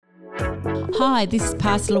Hi, this is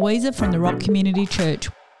Pastor Louisa from the Rock Community Church.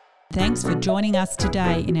 Thanks for joining us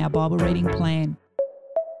today in our Bible reading plan.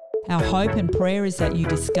 Our hope and prayer is that you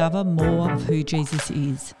discover more of who Jesus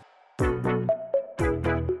is.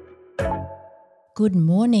 Good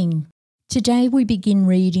morning. Today we begin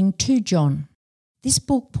reading 2 John. This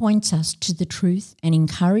book points us to the truth and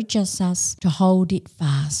encourages us to hold it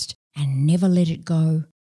fast and never let it go.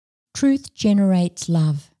 Truth generates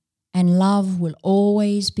love, and love will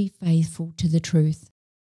always be faithful to the truth.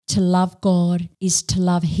 To love God is to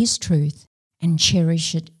love His truth and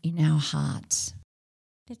cherish it in our hearts.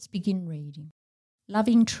 Let's begin reading.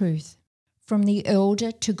 Loving truth, from the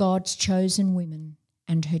elder to God's chosen women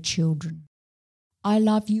and her children. I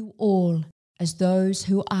love you all as those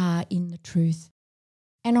who are in the truth.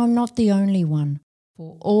 And I'm not the only one,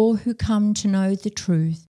 for all who come to know the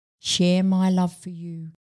truth share my love for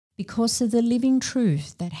you, because of the living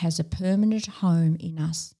truth that has a permanent home in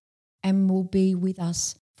us and will be with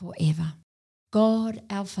us forever. God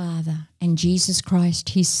our Father and Jesus Christ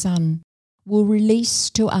His Son will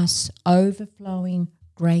release to us overflowing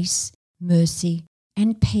grace, mercy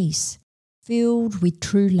and peace, filled with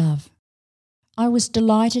true love. I was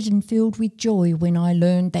delighted and filled with joy when I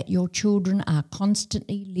learned that your children are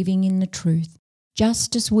constantly living in the truth,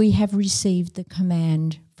 just as we have received the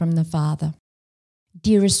command from the Father.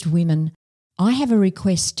 Dearest women, I have a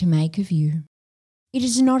request to make of you. It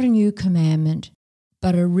is not a new commandment,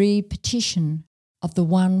 but a repetition of the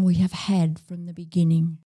one we have had from the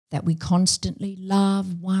beginning, that we constantly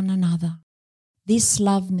love one another. This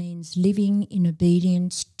love means living in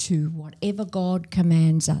obedience to whatever God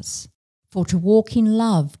commands us. For to walk in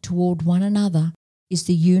love toward one another is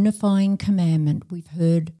the unifying commandment we've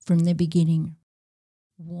heard from the beginning.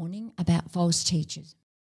 Warning about false teachers.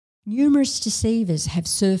 Numerous deceivers have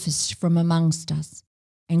surfaced from amongst us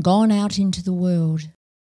and gone out into the world.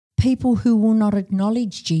 People who will not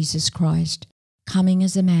acknowledge Jesus Christ coming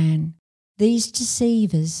as a man. These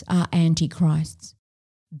deceivers are antichrists.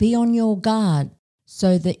 Be on your guard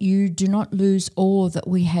so that you do not lose all that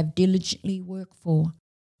we have diligently worked for,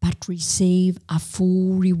 but receive a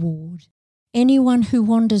full reward. Anyone who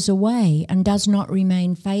wanders away and does not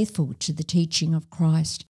remain faithful to the teaching of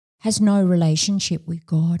Christ has no relationship with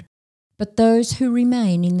God. But those who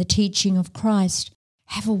remain in the teaching of Christ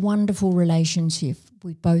have a wonderful relationship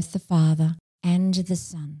with both the Father and the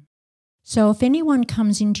Son. So if anyone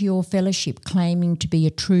comes into your fellowship claiming to be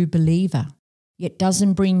a true believer, yet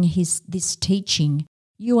doesn't bring this teaching,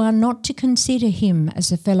 you are not to consider him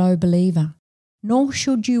as a fellow believer, nor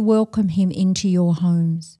should you welcome him into your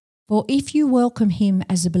homes. For if you welcome him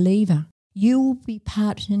as a believer, you will be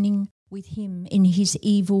partnering with him in his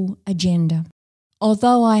evil agenda.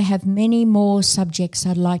 Although I have many more subjects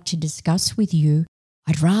I'd like to discuss with you,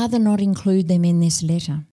 I'd rather not include them in this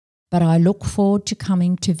letter, but I look forward to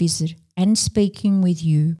coming to visit and speaking with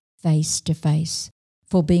you face to face,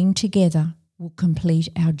 for being together will complete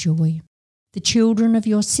our joy. The children of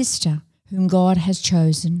your sister, whom God has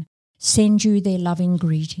chosen, send you their loving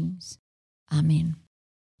greetings. Amen.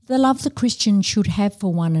 The love the Christian should have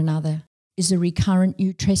for one another is a recurrent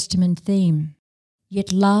New Testament theme.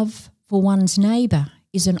 Yet love for one's neighbour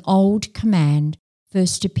is an old command,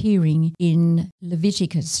 first appearing in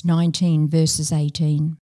Leviticus 19 verses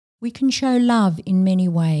 18. We can show love in many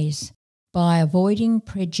ways, by avoiding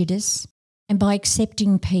prejudice and by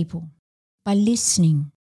accepting people, by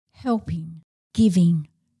listening, helping, giving,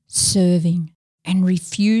 serving, and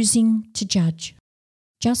refusing to judge.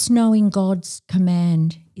 Just knowing God's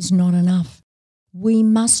command is not enough. We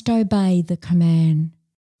must obey the command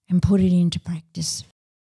and put it into practice.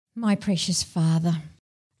 My precious Father,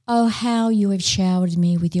 oh, how you have showered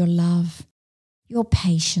me with your love, your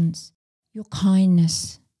patience, your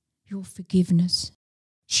kindness, your forgiveness.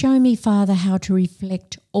 Show me, Father, how to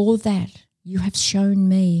reflect all that you have shown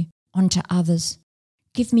me onto others.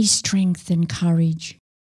 Give me strength and courage.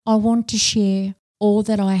 I want to share all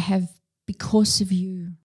that I have because of you.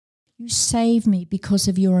 You save me because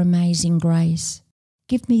of your amazing grace.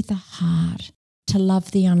 Give me the heart to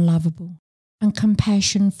love the unlovable and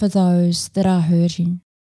compassion for those that are hurting.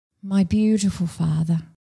 My beautiful Father,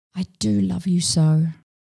 I do love you so.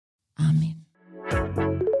 Amen.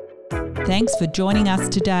 Thanks for joining us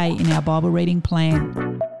today in our Bible reading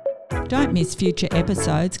plan. Don't miss future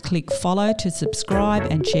episodes. Click follow to subscribe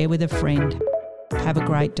and share with a friend. Have a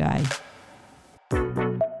great day.